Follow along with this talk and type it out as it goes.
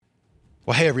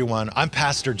Well, hey everyone, I'm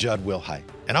Pastor Judd Wilhite,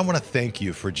 and I want to thank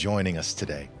you for joining us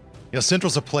today. You know,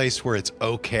 Central's a place where it's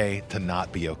okay to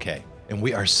not be okay, and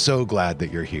we are so glad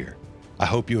that you're here. I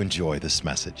hope you enjoy this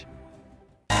message.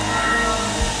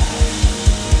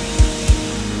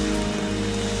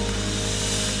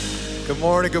 Good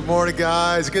morning,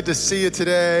 guys. Good to see you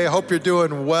today. I hope you're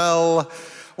doing well.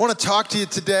 I want to talk to you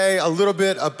today a little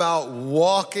bit about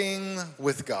walking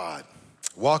with God.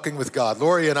 Walking with God.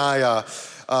 Lori and I,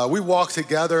 we walk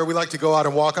together. We like to go out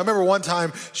and walk. I remember one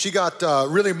time she got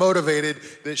really motivated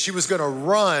that she was going to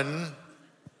run,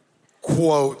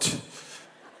 quote,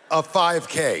 a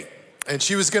 5K. And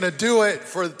she was going to do it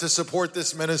to support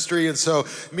this ministry. And so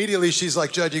immediately she's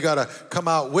like, Judd, you got to come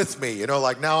out with me. You know,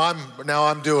 like now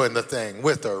I'm doing the thing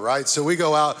with her, right? So we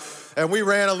go out and we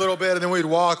ran a little bit and then we'd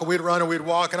walk and we'd run and we'd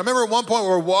walk. And I remember at one point we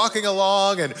were walking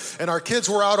along and our kids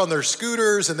were out on their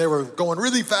scooters and they were going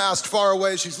really fast, far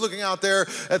away. She's looking out there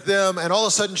at them and all of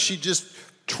a sudden she just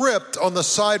tripped on the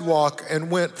sidewalk and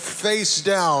went face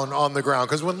down on the ground.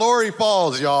 Because when Lori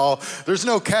falls, y'all, there's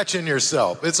no catching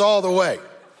yourself. It's all the way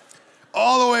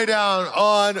down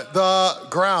on the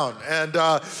ground. And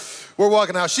we're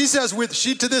walking out. She says,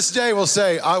 she to this day will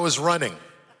say, I was running.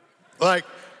 Like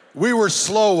we were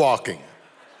slow walking,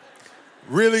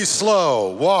 really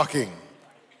slow walking.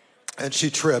 And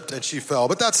she tripped and she fell.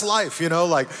 But that's life, you know,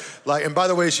 like, and by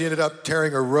the way, she ended up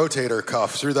tearing her rotator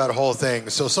cuff through that whole thing.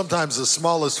 So sometimes the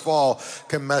smallest fall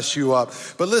can mess you up.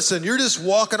 But listen, you're just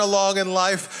walking along in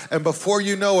life, and before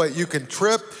you know it, you can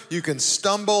trip, you can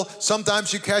stumble.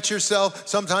 Sometimes you catch yourself,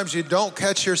 sometimes you don't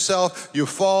catch yourself. You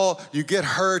fall, you get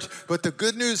hurt. But the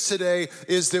good news today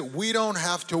is that we don't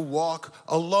have to walk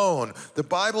alone. The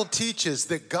Bible teaches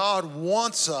that God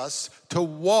wants us to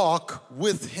walk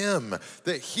with Him,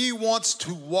 that He wants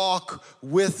to walk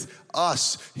with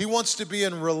us. He wants to be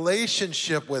in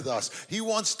relationship with us. He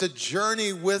wants to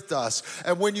journey with us.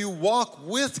 And when you walk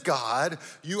with God,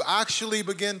 you actually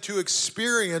begin to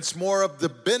experience more of the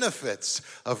benefits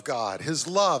of God, His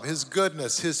love, His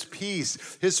goodness, His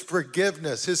peace, His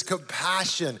forgiveness, His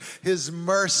compassion, His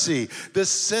mercy, this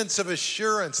sense of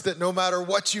assurance that no matter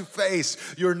what you face,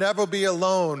 you'll never be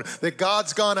alone, that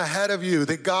God's gone ahead of you,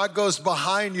 that God goes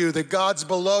behind you, that God's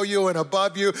below you and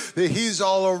above you, that He's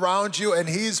all around you and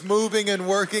He's moving and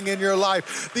working in your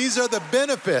life. These are the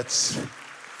benefits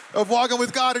of walking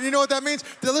with God. And you know what that means?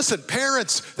 Listen,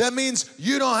 parents, that means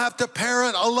you don't have to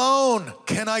parent alone.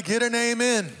 Can I get an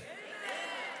amen?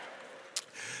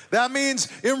 That means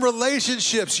in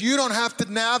relationships, you don't have to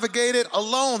navigate it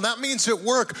alone. That means at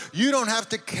work, you don't have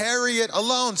to carry it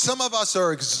alone. Some of us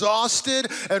are exhausted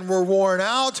and we're worn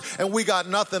out and we got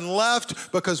nothing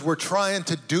left because we're trying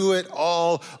to do it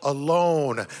all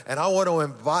alone. And I want to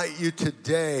invite you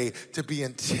today to be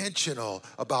intentional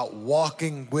about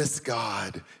walking with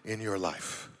God in your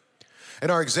life. And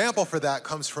our example for that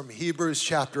comes from Hebrews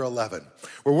chapter 11.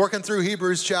 We're working through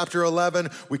Hebrews chapter 11.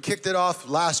 We kicked it off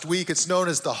last week. It's known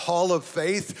as the Hall of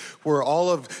Faith, where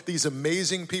all of these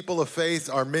amazing people of faith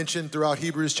are mentioned throughout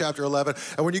Hebrews chapter 11.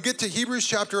 And when you get to Hebrews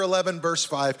chapter 11, verse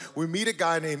 5, we meet a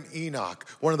guy named Enoch,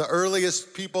 one of the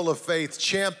earliest people of faith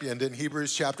championed in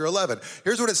Hebrews chapter 11.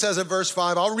 Here's what it says in verse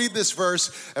 5. I'll read this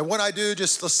verse, and when I do,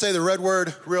 just let's say the red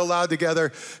word real loud together.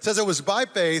 It says, it was by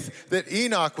faith that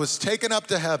Enoch was taken up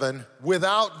to heaven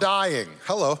without dying.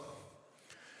 Hello.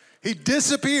 He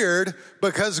disappeared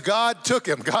because God took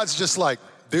him. God's just like,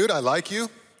 dude, I like you.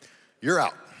 You're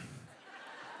out.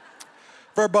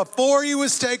 For before he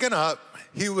was taken up,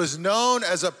 he was known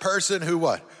as a person who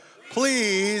what?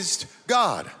 Pleased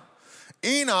God.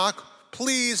 Enoch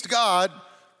pleased God.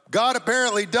 God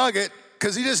apparently dug it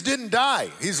because he just didn't die.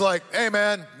 He's like, hey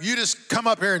man, you just come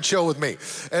up here and chill with me.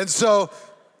 And so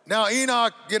now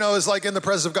Enoch, is like in the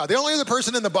presence of God. The only other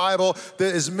person in the Bible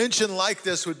that is mentioned like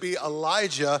this would be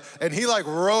Elijah, and he like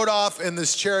rode off in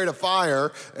this chariot of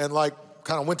fire and like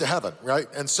kind of went to heaven, right?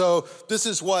 And so this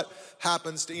is what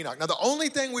happens to Enoch. Now the only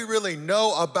thing we really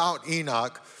know about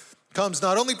Enoch comes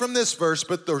not only from this verse,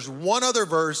 but there's one other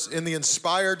verse in the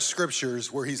inspired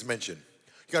scriptures where he's mentioned.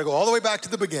 You gotta go all the way back to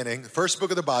the beginning, the first book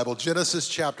of the Bible, Genesis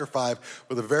chapter 5,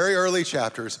 with the very early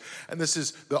chapters. And this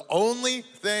is the only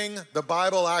thing the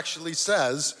Bible actually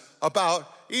says about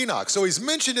Enoch. So he's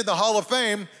mentioned in the Hall of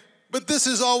Fame, but this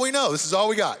is all we know. This is all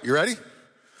we got. You ready?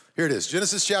 Here it is,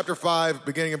 Genesis chapter 5,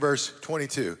 beginning in verse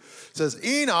 22. It says,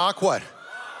 Enoch, what?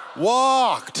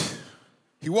 Walked.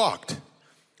 He walked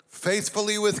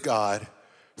faithfully with God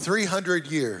 300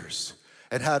 years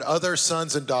and had other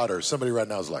sons and daughters. Somebody right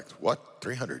now is like, what?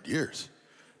 300 years?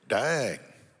 Dang.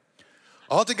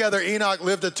 Altogether, Enoch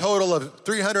lived a total of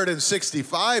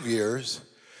 365 years.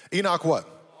 Enoch what?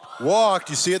 Walked,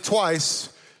 you see it twice,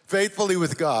 faithfully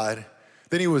with God,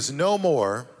 then he was no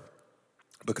more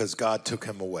because God took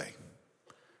him away.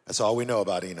 That's all we know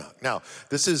about Enoch. Now,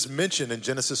 this is mentioned in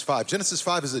Genesis 5. Genesis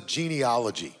 5 is a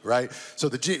genealogy, right? So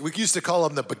we used to call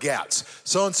them the begats.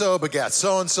 So-and-so begat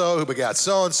so-and-so, who begat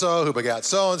so-and-so, who begat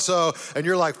so-and-so, and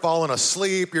you're like falling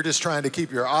asleep. You're just trying to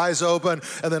keep your eyes open.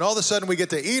 And then all of a sudden we get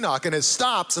to Enoch, and it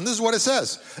stops, and this is what it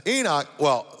says. Enoch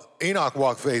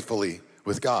walked faithfully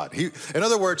with God. In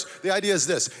other words, the idea is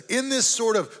this. In this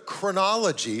sort of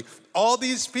chronology, all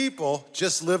these people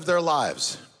just lived their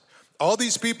lives. All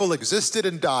these people existed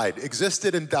and died,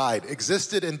 existed and died,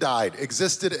 existed and died,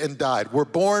 existed and died. Were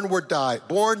born, were died,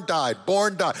 born, died,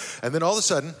 born, died. And then all of a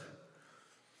sudden,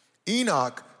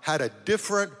 Enoch had a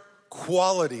different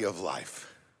quality of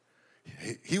life.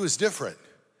 He was different.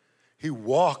 He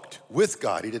walked with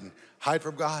God. He didn't hide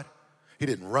from God. He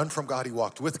didn't run from God. He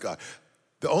walked with God.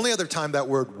 The only other time that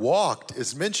word walked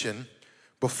is mentioned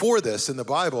before this in the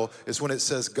Bible is when it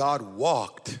says God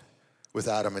walked with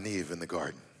Adam and Eve in the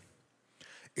garden.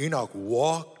 Enoch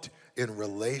walked in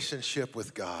relationship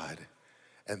with God,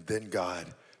 and then God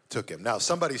took him. Now,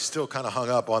 somebody's still kind of hung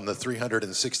up on the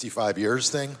 365 years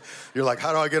thing. You're like,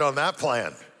 how do I get on that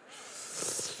plan?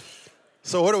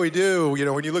 So what do we do? You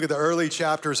know, when you look at the early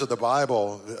chapters of the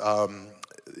Bible,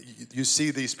 you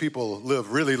see these people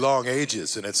live really long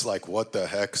ages, and it's like, what the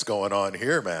heck's going on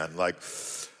here, man? Like,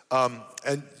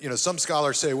 and you know, some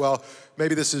scholars say, well,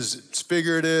 maybe this is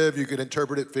figurative. You could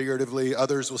interpret it figuratively.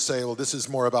 Others will say, well, this is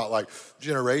more about like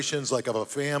generations, like of a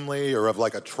family or of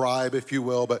like a tribe, if you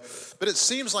will. But it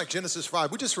seems like Genesis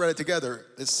 5, we just read it together.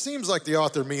 It seems like the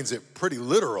author means it pretty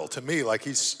literal to me, like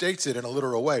he states it in a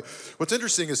literal way. What's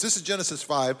interesting is this is Genesis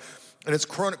 5, and it's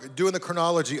doing the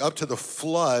chronology up to the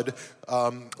flood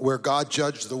where God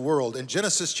judged the world. In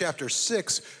Genesis chapter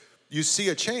 6, you see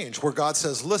a change where God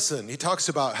says, listen, he talks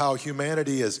about how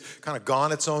humanity has kind of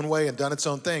gone its own way and done its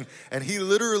own thing. And he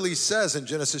literally says in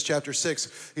Genesis chapter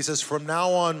 6, he says, from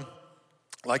now on,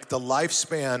 like the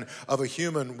lifespan of a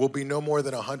human will be no more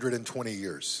than 120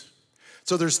 years.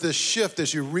 So there's this shift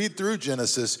as you read through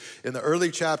Genesis. In the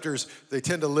early chapters, they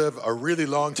tend to live a really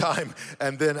long time.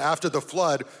 And then after the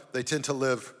flood, they tend to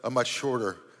live a much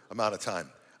shorter amount of time.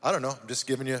 I don't know. I'm just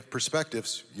giving you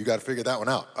perspectives. You got to figure that one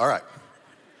out. All right.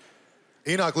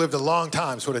 Enoch lived a long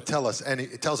time, is what it tells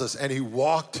us, and he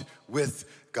walked with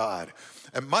God.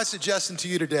 And my suggestion to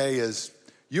you today is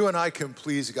you and I can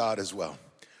please God as well.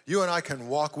 You and I can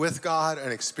walk with God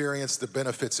and experience the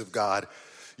benefits of God.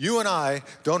 You and I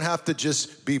don't have to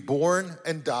just be born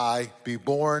and die, be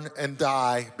born and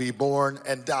die, be born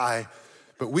and die,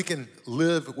 but we can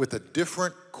live with a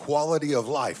different quality of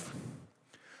life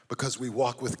because we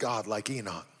walk with God like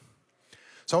Enoch.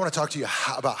 So I want to talk to you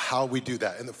about how we do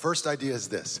that. And the first idea is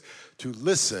this, to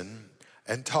listen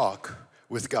and talk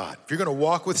with God. If you're going to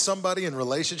walk with somebody in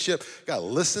relationship, you got to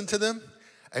listen to them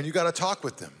and you got to talk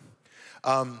with them.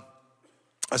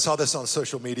 I saw this on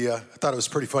social media. I thought it was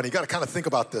pretty funny. You got to kind of think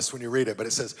about this when you read it, but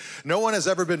it says, no one has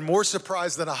ever been more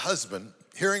surprised than a husband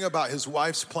hearing about his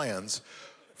wife's plans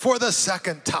for the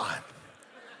second time.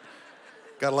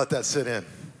 Got to let that sit in.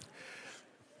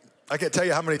 I can't tell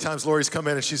you how many times Lori's come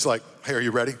in and she's like, hey, are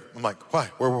you ready? I'm like, why?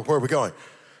 Where are we going?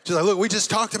 She's like, look, we just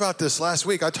talked about this last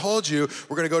week. I told you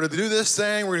we're going to go to do this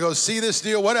thing. We're going to go see this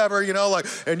deal, whatever, you know, like,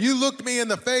 and you looked me in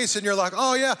the face and you're like,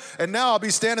 oh yeah. And now I'll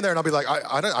be standing there and I'll be like,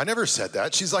 I never said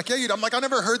that. She's like, yeah, I'm like, I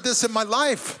never heard this in my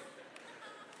life.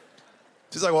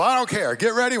 She's like, well, I don't care.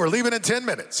 Get ready. We're leaving in 10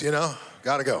 minutes, you know,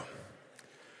 got to go.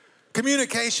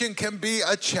 Communication can be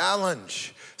a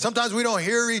challenge. Sometimes we don't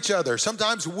hear each other.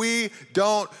 Sometimes we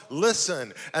don't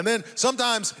listen. And then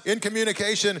sometimes in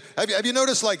communication, have you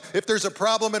noticed, like, if there's a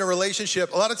problem in a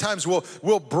relationship, a lot of times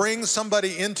we'll bring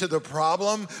somebody into the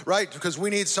problem, right? Because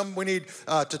we need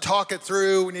to talk it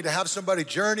through. We need to have somebody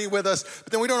journey with us.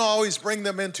 But then we don't always bring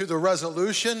them into the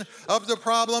resolution of the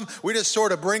problem. We just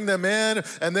sort of bring them in,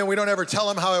 and then we don't ever tell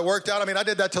them how it worked out. I mean, I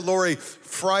did that to Lori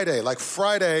Friday. Like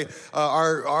Friday,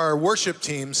 our worship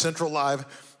team, Central Live,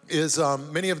 is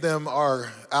many of them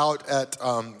are out at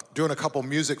doing a couple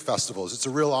music festivals. It's a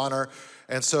real honor.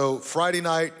 And so Friday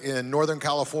night in Northern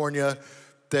California,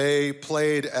 they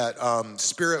played at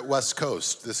Spirit West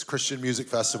Coast, this Christian music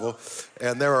festival,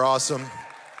 and they were awesome.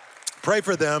 Pray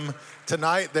for them.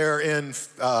 Tonight they're in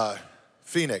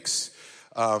Phoenix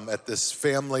at this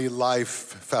Family Life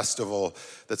Festival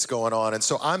that's going on. And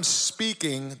so I'm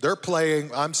speaking, they're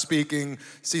playing, I'm speaking,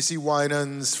 CeCe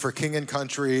Winans for King and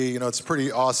Country. You know, it's a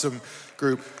pretty awesome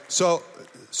group. So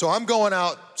I'm going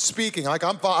out speaking. Like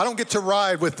I don't get to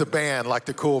ride with the band like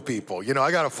the cool people. You know,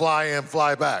 I got to fly in,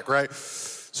 fly back, right?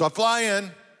 So I fly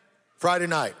in Friday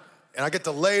night. And I get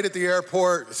delayed at the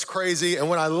airport. It's crazy. And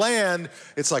when I land,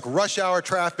 it's like rush hour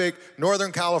traffic,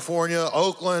 Northern California,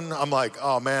 Oakland. I'm like,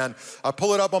 oh man. I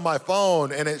pull it up on my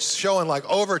phone and it's showing like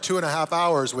over 2.5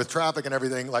 hours with traffic and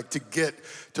everything, like to get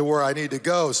to where I need to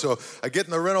go. So I get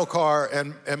in the rental car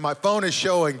and my phone is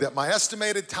showing that my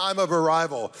estimated time of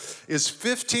arrival is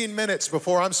 15 minutes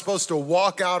before I'm supposed to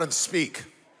walk out and speak.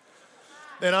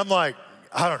 And I'm like,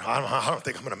 I don't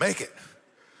think I'm gonna make it.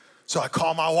 So I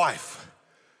call my wife.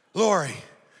 Lori,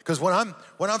 because when I'm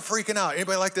freaking out,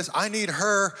 anybody like this, I need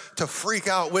her to freak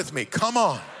out with me. Come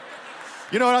on.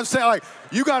 You know what I'm saying? Like,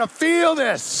 you gotta feel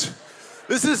this.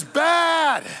 This is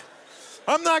bad.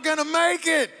 I'm not gonna make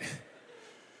it.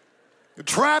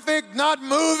 Traffic not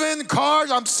moving,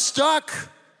 cars, I'm stuck.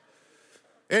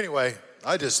 Anyway,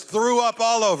 I just threw up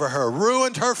all over her,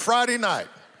 ruined her Friday night.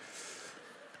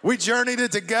 We journeyed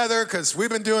it together because we've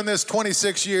been doing this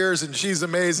 26 years and she's an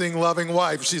amazing, loving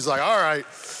wife. She's like, all right,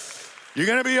 you're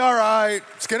gonna be all right.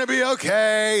 It's gonna be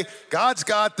okay. God's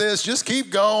got this. Just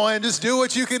keep going. Just do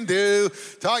what you can do.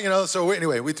 Talk, so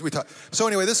anyway, we talk. So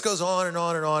anyway, this goes on and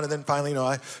on and on. And then finally,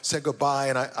 I said goodbye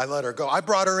and I let her go. I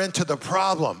brought her into the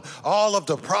problem, all of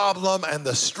the problem and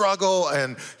the struggle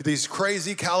and these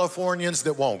crazy Californians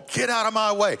that won't get out of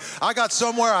my way. I got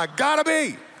somewhere I gotta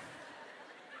be.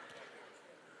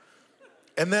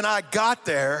 And then I got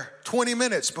there 20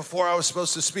 minutes before I was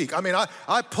supposed to speak. I mean,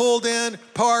 I pulled in,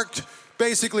 parked,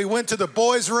 basically went to the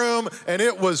boys' room, and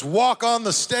it was walk on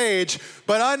the stage,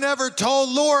 but I never told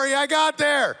Lori I got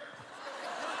there.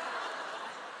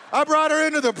 I brought her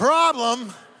into the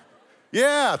problem.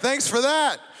 Yeah, thanks for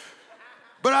that.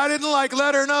 But I didn't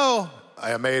let her know.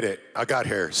 I made it. I got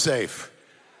here safe.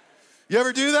 You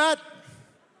ever do that?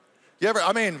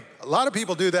 A lot of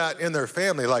people do that in their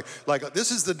family. Like this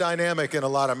is the dynamic in a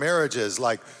lot of marriages.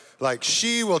 Like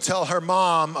she will tell her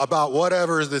mom about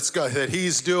whatever that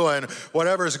he's doing,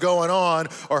 whatever's going on,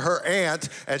 or her aunt,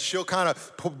 and she'll kind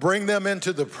of bring them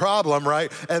into the problem,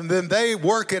 right? And then they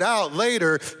work it out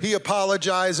later. He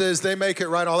apologizes, they make it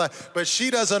right, all that. But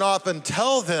she doesn't often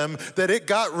tell them that it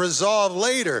got resolved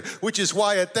later, which is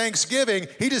why at Thanksgiving,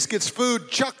 he just gets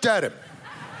food chucked at him.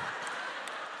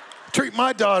 Treat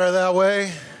my daughter that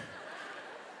way.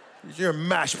 Your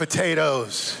mashed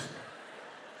potatoes.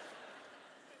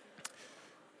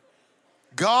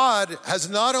 God has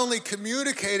not only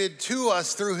communicated to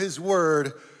us through his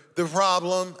word the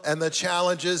problem and the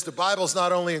challenges. The Bible's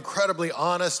not only incredibly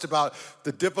honest about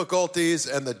the difficulties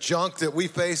and the junk that we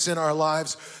face in our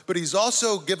lives, but he's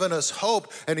also given us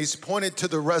hope and he's pointed to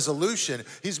the resolution.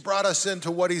 He's brought us into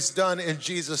what he's done in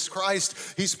Jesus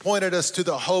Christ. He's pointed us to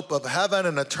the hope of heaven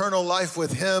and eternal life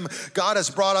with him. God has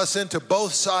brought us into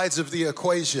both sides of the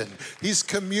equation. He's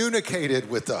communicated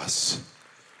with us.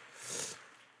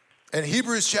 And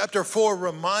Hebrews chapter 4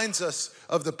 reminds us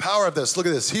of the power of this. Look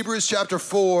at this. Hebrews chapter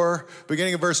 4,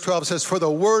 beginning of verse 12, says, "For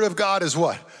the word of God is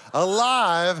what?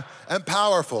 Alive and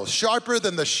powerful, sharper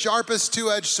than the sharpest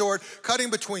two-edged sword, cutting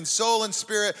between soul and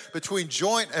spirit, between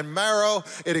joint and marrow.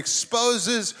 It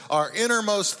exposes our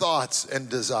innermost thoughts and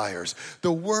desires."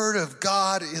 The word of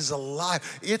God is alive.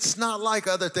 It's not like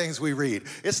other things we read.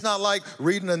 It's not like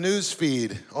reading a news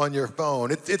feed on your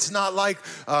phone. It's not like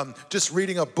just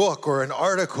reading a book or an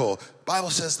article.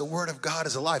 Bible says the word of God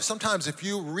is alive. Sometimes if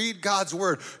you read God's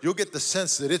word, you'll get the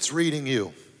sense that it's reading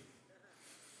you.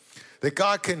 That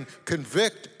God can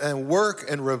convict and work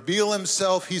and reveal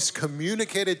himself. He's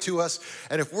communicated to us.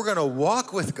 And if we're going to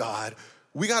walk with God,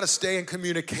 we got to stay in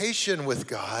communication with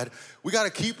God. We got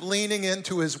to keep leaning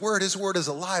into his word. His word is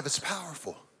alive. It's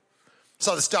powerful. I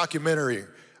saw this documentary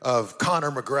of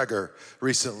Conor McGregor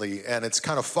recently, and it's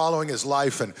kind of following his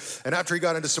life. And after he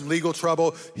got into some legal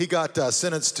trouble, he got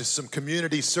sentenced to some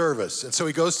community service. And so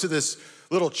he goes to this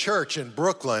little church in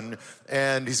Brooklyn,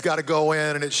 and he's got to go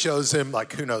in, and it shows him,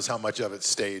 who knows how much of it's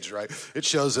staged, right? It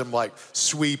shows him,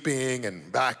 sweeping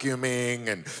and vacuuming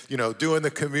and, doing the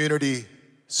community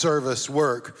service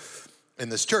work in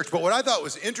this church. But what I thought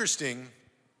was interesting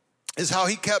is how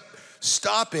he kept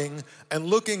stopping and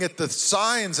looking at the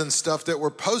signs and stuff that were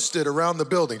posted around the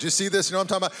building. Do you see this? You know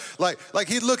what I'm talking about? Like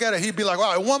he'd look at it, he'd be like,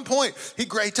 wow. At one point, he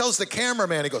tells the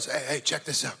cameraman, he goes, hey, check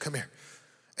this out, come here.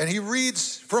 And he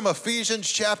reads from Ephesians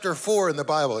chapter 4 in the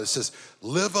Bible. It says,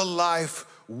 live a life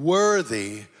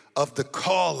worthy of the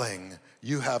calling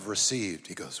you have received.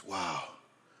 He goes, wow,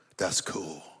 that's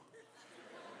cool.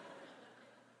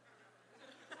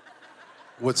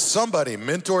 Would somebody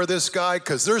mentor this guy?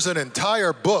 Because there's an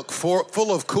entire book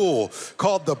full of cool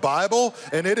called the Bible,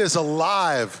 and it is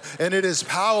alive, and it is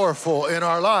powerful in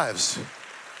our lives.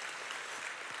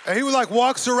 And he like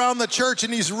walks around the church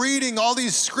and he's reading all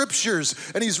these scriptures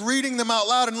and he's reading them out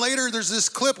loud. And later there's this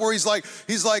clip where he's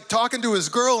like talking to his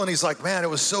girl and he's like, man, it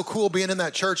was so cool being in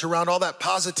that church around all that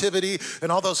positivity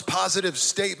and all those positive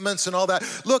statements and all that.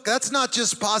 Look, that's not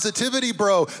just positivity,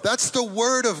 bro. That's the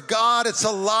word of God. It's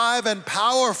alive and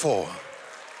powerful.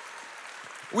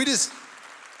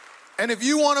 And if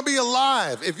you want to be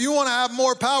alive, if you want to have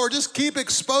more power, just keep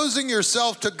exposing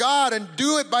yourself to God and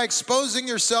do it by exposing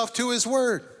yourself to his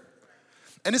word.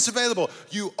 And it's available.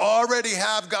 You already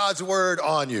have God's word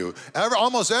on you.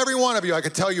 Almost every one of you, I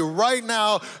can tell you right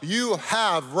now, you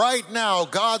have right now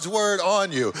God's word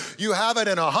on you. You have it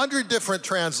in 100 different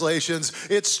translations.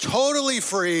 It's totally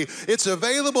free. It's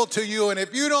available to you. And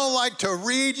if you don't like to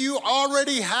read, you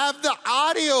already have the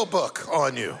audiobook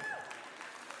on you.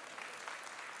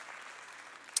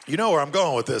 You know where I'm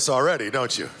going with this already,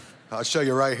 don't you? I'll show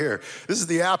you right here. This is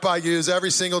the app I use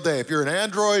every single day. If you're an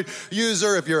Android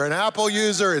user, if you're an Apple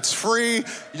user, it's free. You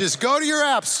just go to your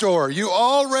app store. You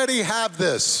already have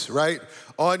this, right,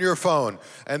 on your phone.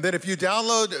 And then if you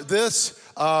download this,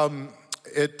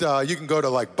 you can go to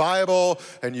like Bible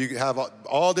and you have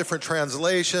all different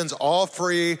translations, all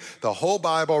free, the whole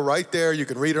Bible right there. You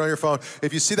can read it on your phone.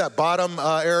 If you see that bottom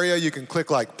area, you can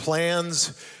click like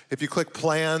plans. If you click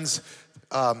plans,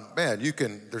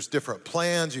 there's different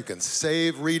plans. You can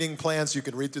save reading plans. You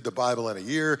can read through the Bible in a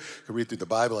year. You can read through the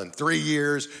Bible in 3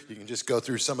 years. You can just go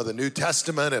through some of the New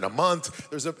Testament in a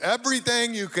month.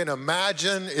 Everything you can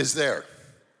imagine is there.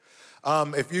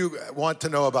 If you want to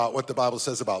know about what the Bible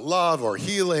says about love or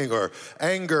healing or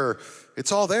anger,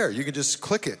 it's all there. You can just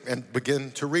click it and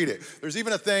begin to read it. There's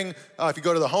even a thing, if you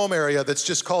go to the home area, that's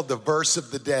just called the verse of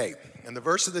the day. And the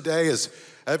verse of the day is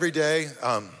every day,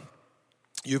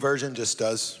 YouVersion just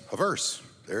does a verse.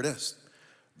 There it is.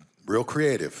 Real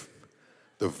creative.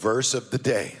 The verse of the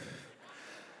day.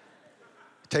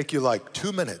 Take you like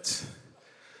 2 minutes.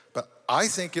 But I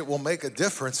think it will make a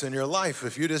difference in your life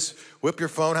if you just whip your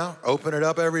phone out, open it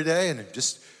up every day, and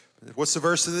what's the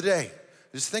verse of the day?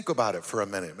 Just think about it for a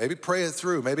minute. Maybe pray it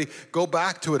through. Maybe go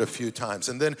back to it a few times.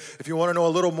 And then if you want to know a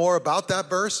little more about that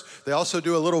verse, they also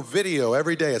do a little video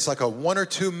every day. It's like a 1 or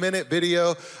 2 minute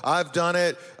video. I've done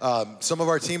it. Some of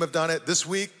our team have done it. This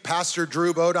week, Pastor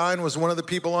Drew Bodine was one of the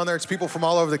people on there. It's people from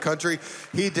all over the country.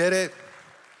 He did it.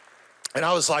 And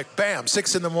I was like, bam,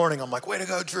 6 a.m. I'm like, way to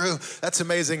go, Drew. That's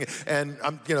amazing. And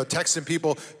I'm, texting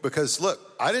people because, look,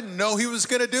 I didn't know he was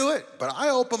going to do it. But I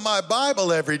open my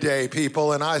Bible every day,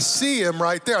 people, and I see him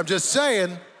right there. I'm just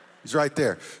saying, he's right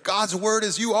there. God's word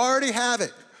is you already have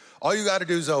it. All you got to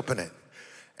do is open it.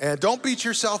 And don't beat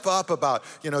yourself up about,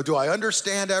 do I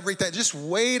understand everything? Just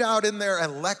wait out in there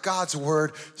and let God's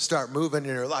word start moving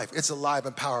in your life. It's alive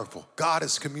and powerful. God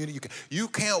is community. You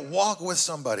can't walk with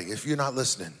somebody if you're not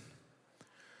listening.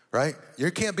 Right? You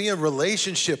can't be in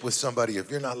relationship with somebody if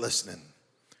you're not listening.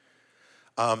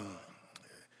 And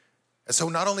so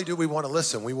not only do we want to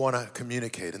listen, we want to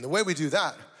communicate. And the way we do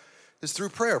that is through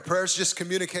prayer. Prayer is just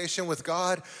communication with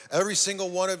God. Every single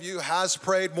one of you has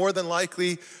prayed. More than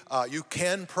likely, you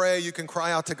can pray. You can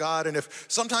cry out to God. And if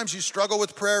sometimes you struggle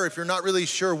with prayer, if you're not really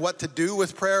sure what to do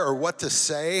with prayer or what to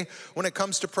say when it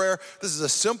comes to prayer, this is a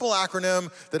simple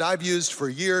acronym that I've used for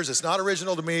years. It's not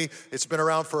original to me. It's been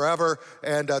around forever.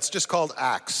 And it's just called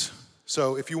ACTS.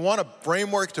 So if you want a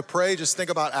framework to pray, just think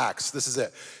about ACTS. This is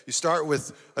it. You start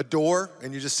with adore,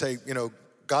 and you just say,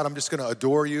 God, I'm just going to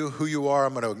adore you, who you are.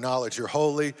 I'm going to acknowledge you're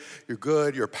holy, you're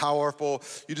good, you're powerful.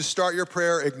 You just start your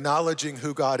prayer acknowledging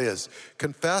who God is.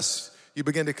 Confess. You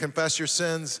begin to confess your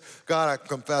sins. God, I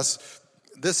confess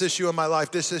this issue in my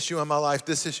life, this issue in my life,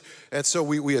 this issue. And so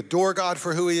we adore God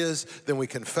for who he is. Then we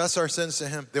confess our sins to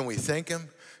him. Then we thank him.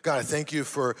 God, I thank you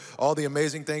for all the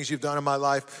amazing things you've done in my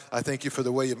life. I thank you for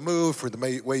the way you've moved, for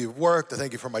the way you've worked. I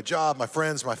thank you for my job, my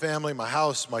friends, my family, my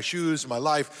house, my shoes, my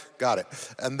life. Got it.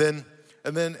 And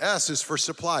then S is for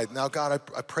supply. Now, God,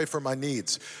 I pray for my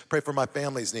needs. Pray for my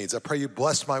family's needs. I pray you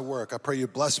bless my work. I pray you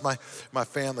bless my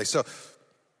family. So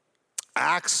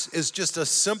ACTS is just a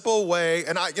simple way.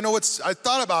 And I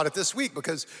thought about it this week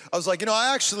because I was like,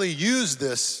 I actually use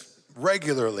this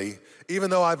regularly, even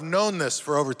though I've known this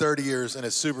for over 30 years and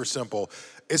it's super simple.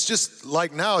 It's just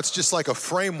like now, it's just like a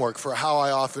framework for how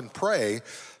I often pray.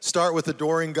 Start with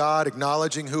adoring God,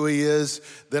 acknowledging who he is.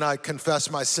 Then I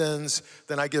confess my sins.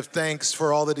 Then I give thanks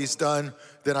for all that he's done.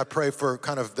 Then I pray for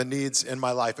kind of the needs in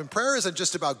my life. And prayer isn't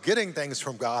just about getting things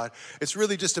from God. It's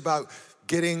really just about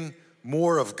getting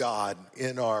more of God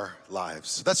in our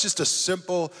lives. That's just a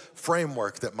simple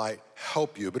framework that might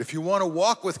help you. But if you want to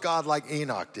walk with God like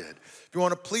Enoch did, if you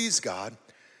want to please God,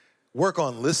 work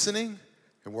on listening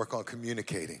and work on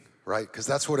communicating. right? Because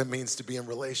that's what it means to be in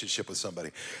relationship with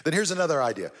somebody. Then here's another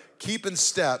idea. Keep in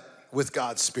step with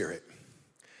God's Spirit.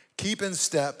 Keep in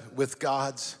step with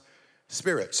God's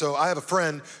Spirit. So I have a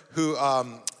friend who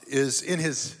is in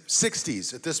his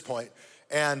 60s at this point,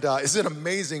 and is in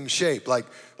amazing shape. Like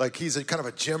he's kind of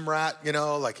a gym rat,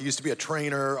 like he used to be a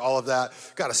trainer, all of that.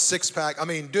 Got a six-pack. I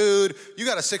mean, dude, you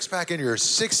got a six-pack in your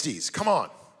 60s. Come on.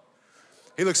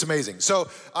 He looks amazing. So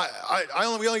we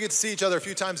only get to see each other a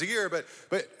few times a year, but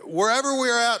wherever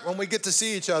we're at, when we get to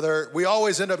see each other, we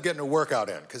always end up getting a workout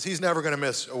in because he's never going to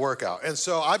miss a workout. And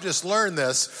so I've just learned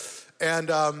this.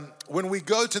 And when we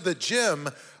go to the gym,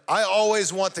 I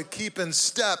always want to keep in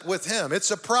step with him. It's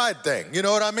a pride thing. You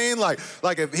know what I mean? Like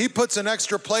if he puts an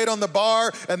extra plate on the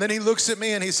bar and then he looks at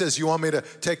me and he says, "You want me to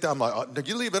take that?" I'm like, "Oh,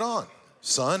 you leave it on,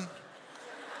 son.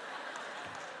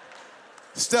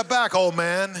 Step back, old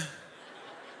man."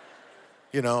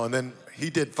 And then he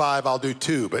did 5, I'll do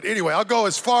 2. But anyway, I'll go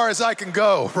as far as I can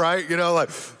go, right?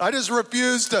 I just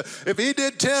refuse to, if he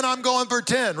did 10, I'm going for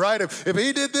 10, right? If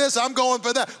he did this, I'm going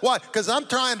for that. Why? Because I'm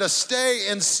trying to stay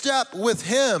in step with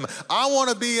him. I want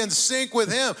to be in sync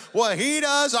with him. What he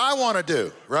does, I want to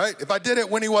do, right? If I did it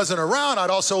when he wasn't around, I'd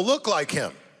also look like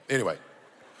him. Anyway.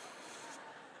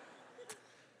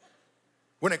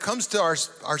 When it comes to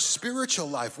our spiritual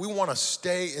life, we want to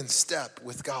stay in step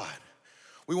with God.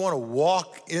 We want to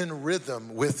walk in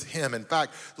rhythm with him. In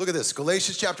fact, look at this.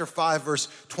 Galatians chapter 5, verse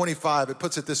 25, it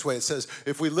puts it this way. It says,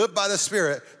 if we live by the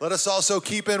Spirit, let us also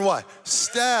keep in what?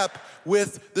 Step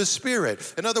with the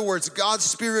Spirit. In other words, God's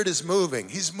Spirit is moving.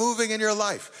 He's moving in your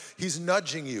life. He's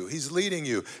nudging you. He's leading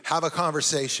you. Have a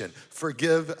conversation.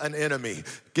 Forgive an enemy.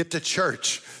 Get to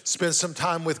church. Spend some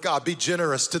time with God. Be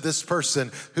generous to this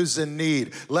person who's in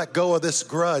need. Let go of this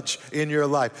grudge in your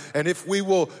life. And if we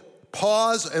will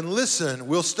pause and listen,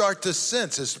 we'll start to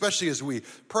sense, especially as we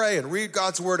pray and read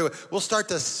God's word, we'll start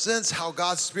to sense how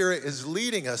God's Spirit is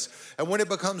leading us. And when it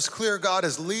becomes clear God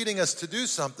is leading us to do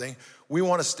something, we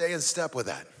want to stay in step with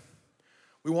that.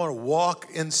 We want to walk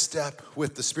in step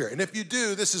with the Spirit. And if you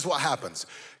do, this is what happens.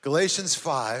 Galatians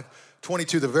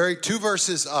 5:22, the very 2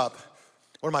 verses up,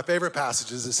 one of my favorite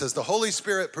passages, it says, the Holy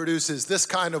Spirit produces this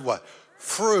kind of what?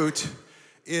 Fruit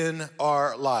in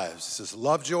our lives. It says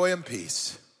love, joy, and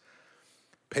peace.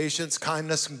 Patience,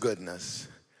 kindness, and goodness,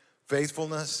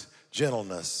 faithfulness,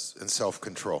 gentleness, and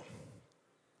self-control.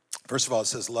 First of all, it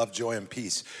says love, joy, and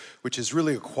peace, which is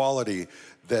really a quality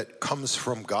that comes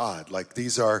from God. Like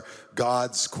these are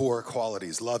God's core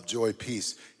qualities, love, joy,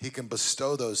 peace. He can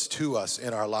bestow those to us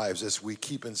in our lives as we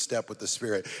keep in step with the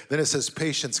Spirit. Then it says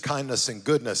patience, kindness, and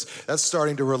goodness. That's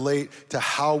starting to relate to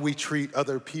how we treat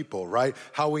other people, right?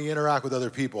 How we interact with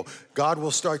other people. God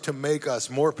will start to make us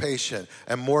more patient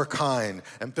and more kind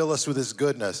and fill us with his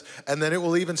goodness. And then it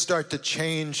will even start to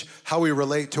change how we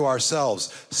relate to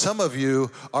ourselves. Some of you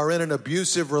are in an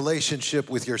abusive relationship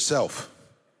with yourself.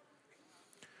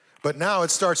 But now it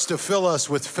starts to fill us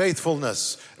with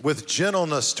faithfulness, with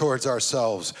gentleness towards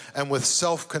ourselves, and with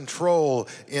self-control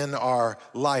in our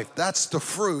life. That's the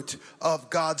fruit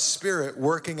of God's Spirit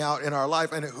working out in our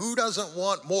life. And who doesn't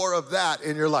want more of that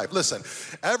in your life? Listen,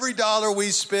 every dollar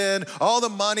we spend, all the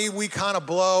money we kind of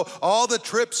blow, all the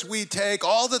trips we take,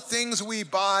 all the things we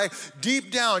buy,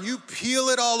 deep down, you peel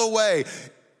it all away.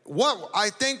 What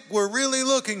I think we're really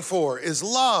looking for is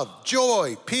love,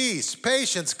 joy, peace,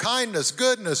 patience, kindness,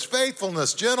 goodness,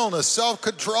 faithfulness, gentleness,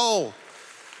 self-control.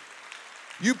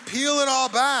 You peel it all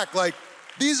back. Like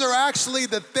these are actually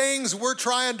the things we're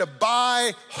trying to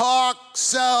buy, hawk,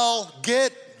 sell,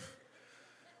 get,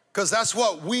 because that's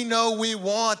what we know we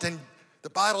want. And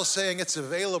the Bible's saying it's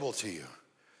available to you.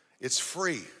 It's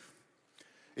free.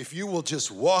 If you will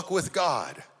just walk with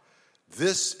God,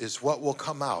 this is what will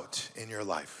come out in your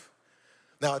life.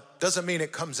 Now, it doesn't mean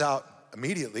it comes out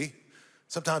immediately.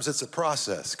 Sometimes it's a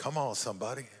process. Come on,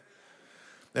 somebody.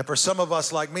 And for some of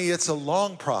us like me, it's a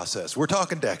long process. We're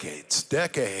talking decades.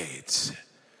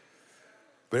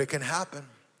 But it can happen.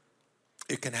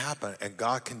 It can happen, and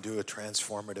God can do a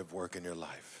transformative work in your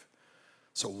life.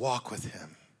 So walk with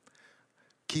him.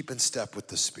 Keep in step with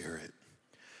the Spirit.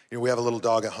 We have a little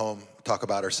dog at home. Talk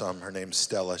about her some. Her name's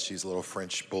Stella. She's a little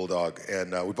French bulldog.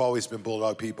 And we've always been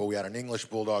bulldog people. We had an English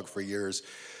bulldog for years.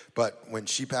 But when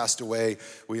she passed away,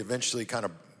 we eventually kind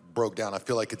of broke down. I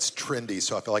feel like it's trendy,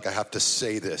 so I feel like I have to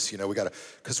say this.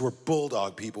 Because we're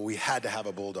bulldog people. We had to have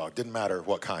a bulldog. Didn't matter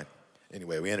what kind.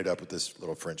 Anyway, we ended up with this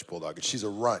little French bulldog. And she's a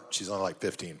runt. She's only like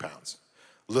 15 pounds.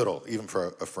 Little, even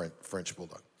for a French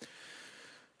bulldog.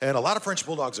 And a lot of French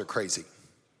bulldogs are crazy.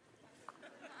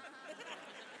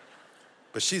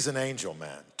 But she's an angel,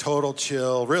 man. Total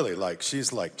chill, really.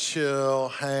 She's chill,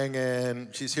 hanging.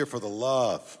 She's here for the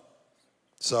love.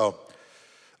 So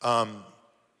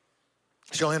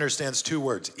she only understands 2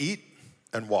 words, eat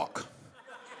and walk.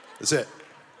 That's it.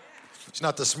 She's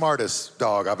not the smartest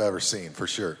dog I've ever seen, for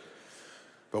sure.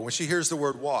 But when she hears the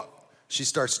word walk, she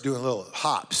starts doing little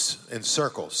hops in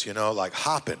circles, like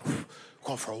hopping,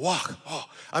 going for a walk. Oh,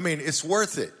 I mean, it's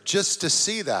worth it just to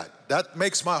see that. That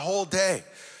makes my whole day.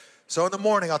 So in the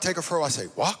morning, I'll take her for a walk. I say,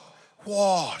 walk?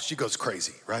 Whoa, she goes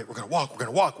crazy, right? We're gonna walk, we're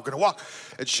gonna walk, we're gonna walk.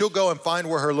 And she'll go and find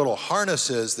where her little harness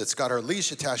is that's got her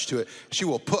leash attached to it. She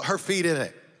will put her feet in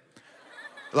it.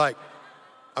 Like,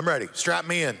 I'm ready, strap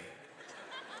me in.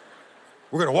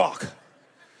 We're gonna walk.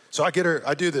 So I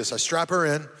do this, I strap her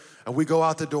in, and we go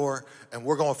out the door, and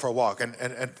we're going for a walk.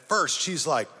 And first, she's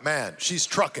like, man, she's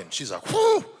trucking. She's like,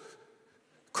 whoo,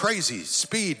 crazy,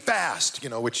 speed, fast,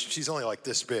 which she's only like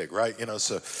this big, right?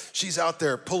 So she's out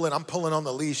there pulling, I'm pulling on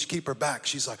the leash, keep her back.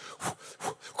 She's like,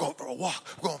 we're going for a walk,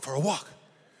 we're going for a walk.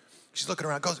 She's looking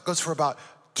around, goes for about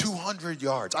 200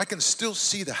 yards. I can still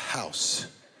see the house.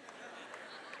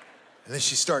 And then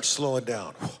she starts slowing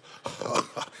down.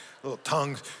 Little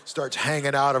tongue starts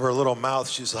hanging out of her little mouth.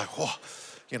 She's like,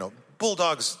 whoa,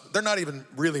 bulldogs, they're not even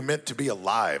really meant to be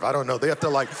alive. I don't know. They have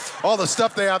to all the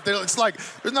stuff they have there. It's like,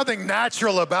 there's nothing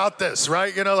natural about this,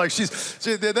 right? they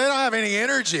don't have any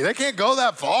energy. They can't go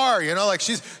that far,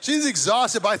 she's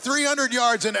exhausted. By 300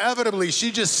 yards, inevitably,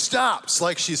 she just stops.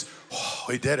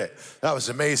 We did it. That was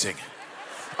amazing.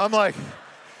 I'm like,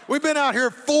 we've been out here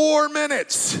 4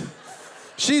 minutes.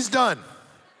 She's done.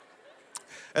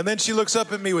 And then she looks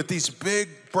up at me with these big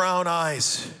brown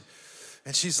eyes.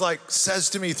 And she's like, says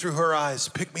to me through her eyes,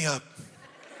 pick me up.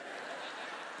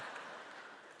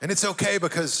 And it's okay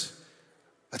because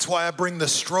that's why I bring the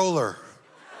stroller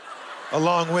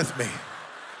along with me.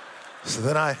 So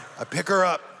then I pick her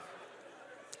up.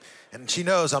 And she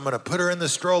knows I'm gonna put her in the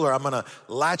stroller, I'm gonna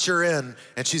latch her in,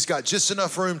 and she's got just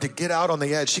enough room to get out on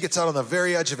the edge. She gets out on the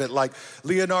very edge of it like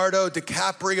Leonardo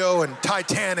DiCaprio and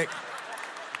Titanic.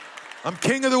 I'm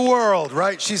king of the world,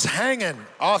 right? She's hanging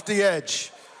off the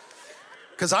edge.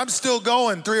 Because I'm still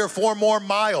going 3 or 4 more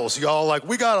miles, y'all.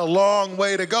 We got a long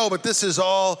way to go, but this is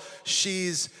all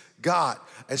she's got.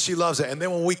 And she loves it. And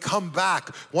then when we come back,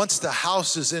 once the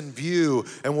house is in view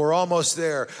and we're almost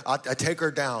there, I take her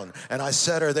down and I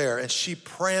set her there. And she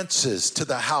prances to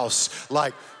the house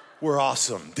like, we're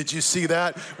awesome. Did you see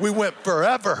that? We went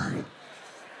forever.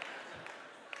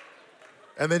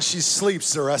 And then she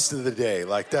sleeps the rest of the day.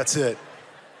 That's it.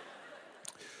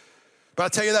 But I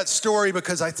tell you that story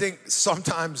because I think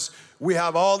sometimes we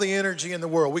have all the energy in the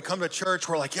world. We come to church,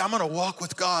 we're like, yeah, I'm gonna walk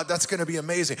with God. That's gonna be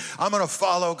amazing. I'm gonna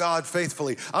follow God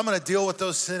faithfully. I'm gonna deal with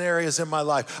those sin areas in my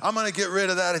life. I'm gonna get rid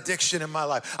of that addiction in my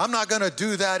life. I'm not gonna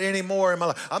do that anymore in my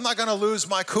life. I'm not gonna lose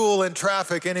my cool in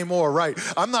traffic anymore, right?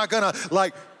 I'm not gonna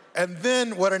and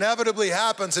then what inevitably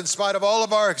happens, in spite of all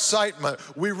of our excitement,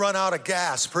 we run out of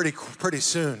gas pretty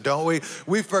soon, don't we?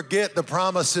 We forget the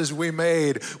promises we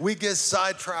made. We get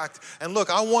sidetracked. And look,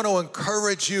 I want to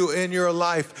encourage you in your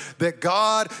life that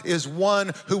God is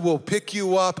one who will pick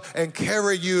you up and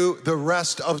carry you the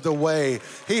rest of the way.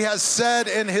 He has said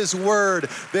in his word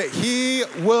that he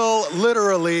will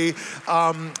literally,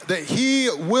 that he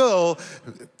will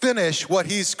finish what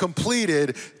he's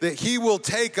completed, that he will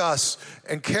take us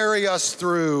and carry us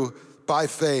through by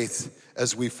faith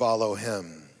as we follow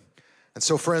him. And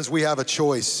so, friends, we have a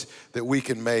choice that we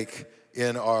can make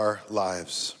in our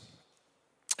lives.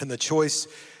 And the choice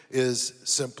is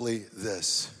simply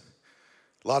this.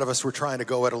 A lot of us, we're trying to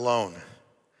go it alone.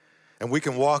 And we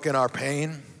can walk in our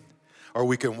pain, or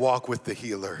we can walk with the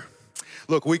healer.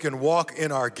 Look, we can walk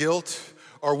in our guilt,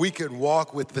 or we can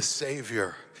walk with the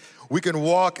Savior. We can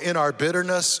walk in our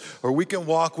bitterness, or we can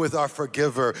walk with our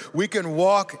forgiver. We can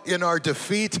walk in our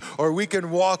defeat, or we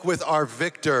can walk with our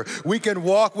victor. We can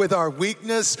walk with our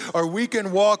weakness, or we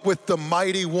can walk with the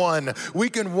mighty one. We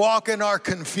can walk in our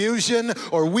confusion,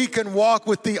 or we can walk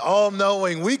with the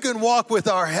all-knowing. We can walk with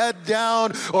our head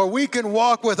down, or we can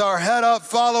walk with our head up,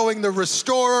 following the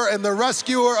restorer and the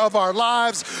rescuer of our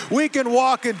lives. We can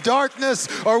walk in darkness,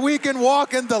 or we can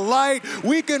walk in the light.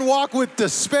 We can walk with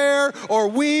despair, or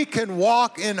we can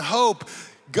walk in hope.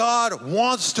 God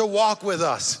wants to walk with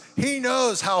us. He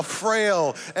knows how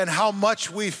frail and how much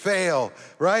we fail,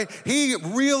 right? He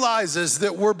realizes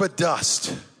that we're but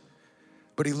dust,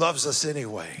 but he loves us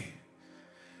anyway.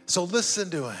 So listen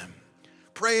to him,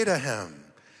 pray to him,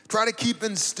 try to keep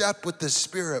in step with the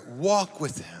Spirit, walk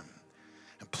with him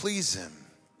and please him.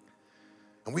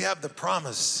 And we have the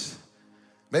promise.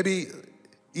 Maybe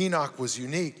Enoch was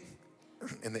unique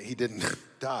in that he didn't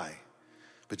die.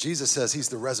 But Jesus says he's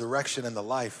the resurrection and the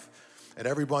life, and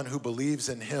everyone who believes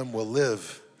in him will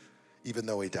live even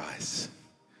though he dies.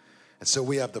 And so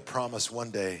we have the promise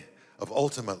one day of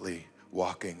ultimately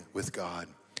walking with God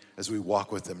as we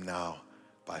walk with him now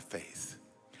by faith.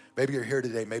 Maybe you're here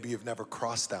today, maybe you've never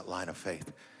crossed that line of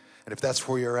faith. And if that's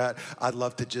where you're at, I'd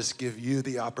love to just give you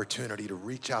the opportunity to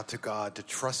reach out to God, to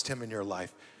trust him in your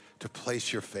life, to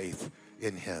place your faith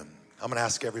in him. I'm gonna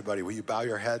ask everybody, will you bow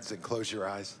your heads and close your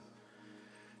eyes?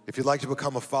 If you'd like to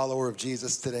become a follower of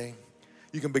Jesus today,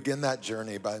 you can begin that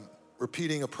journey by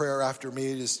repeating a prayer after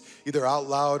me, just either out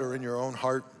loud or in your own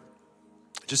heart,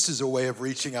 just as a way of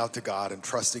reaching out to God and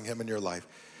trusting him in your life.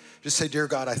 Just say, dear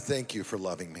God, I thank you for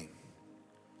loving me.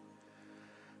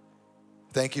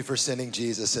 Thank you for sending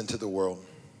Jesus into the world.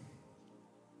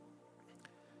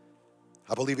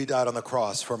 I believe he died on the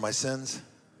cross for my sins.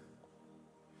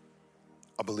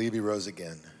 I believe he rose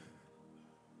again.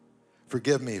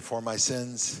 Forgive me for my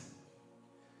sins.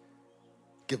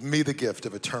 Give me the gift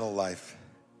of eternal life.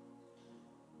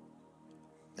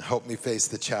 And help me face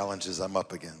the challenges I'm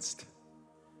up against.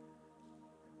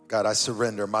 God, I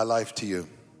surrender my life to you.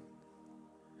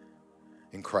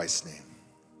 In Christ's name.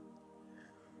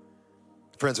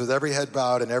 Friends, with every head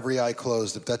bowed and every eye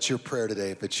closed, if that's your prayer today,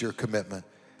 if it's your commitment,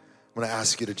 I'm going to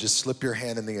ask you to just slip your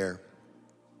hand in the air.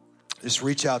 Just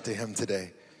reach out to him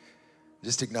today.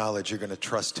 Just acknowledge you're going to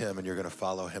trust him and you're going to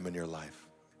follow him in your life.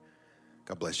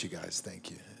 God bless you guys. Thank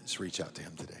you. Just reach out to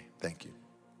him today. Thank you.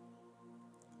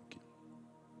 Thank you.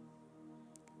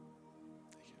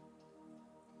 Thank you.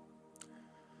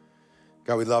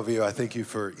 God, we love you. I thank you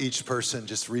for each person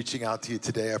just reaching out to you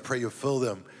today. I pray you'll fill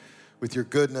them with your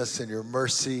goodness and your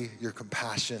mercy, your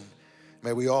compassion.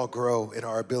 May we all grow in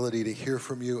our ability to hear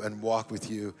from you and walk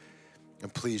with you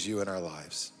and please you in our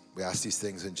lives. We ask these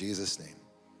things in Jesus' name.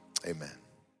 Amen.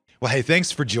 Well, hey,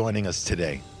 thanks for joining us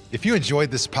today. If you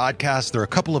enjoyed this podcast, there are a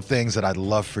couple of things that I'd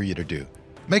love for you to do.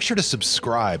 Make sure to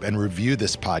subscribe and review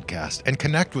this podcast and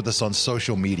connect with us on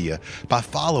social media by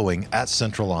following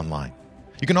 @CentralOnline.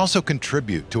 You can also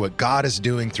contribute to what God is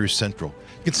doing through Central.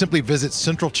 You can simply visit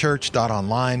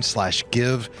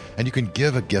centralchurch.online/give, and you can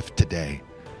give a gift today.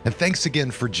 And thanks again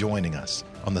for joining us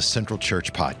on the Central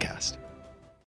Church Podcast.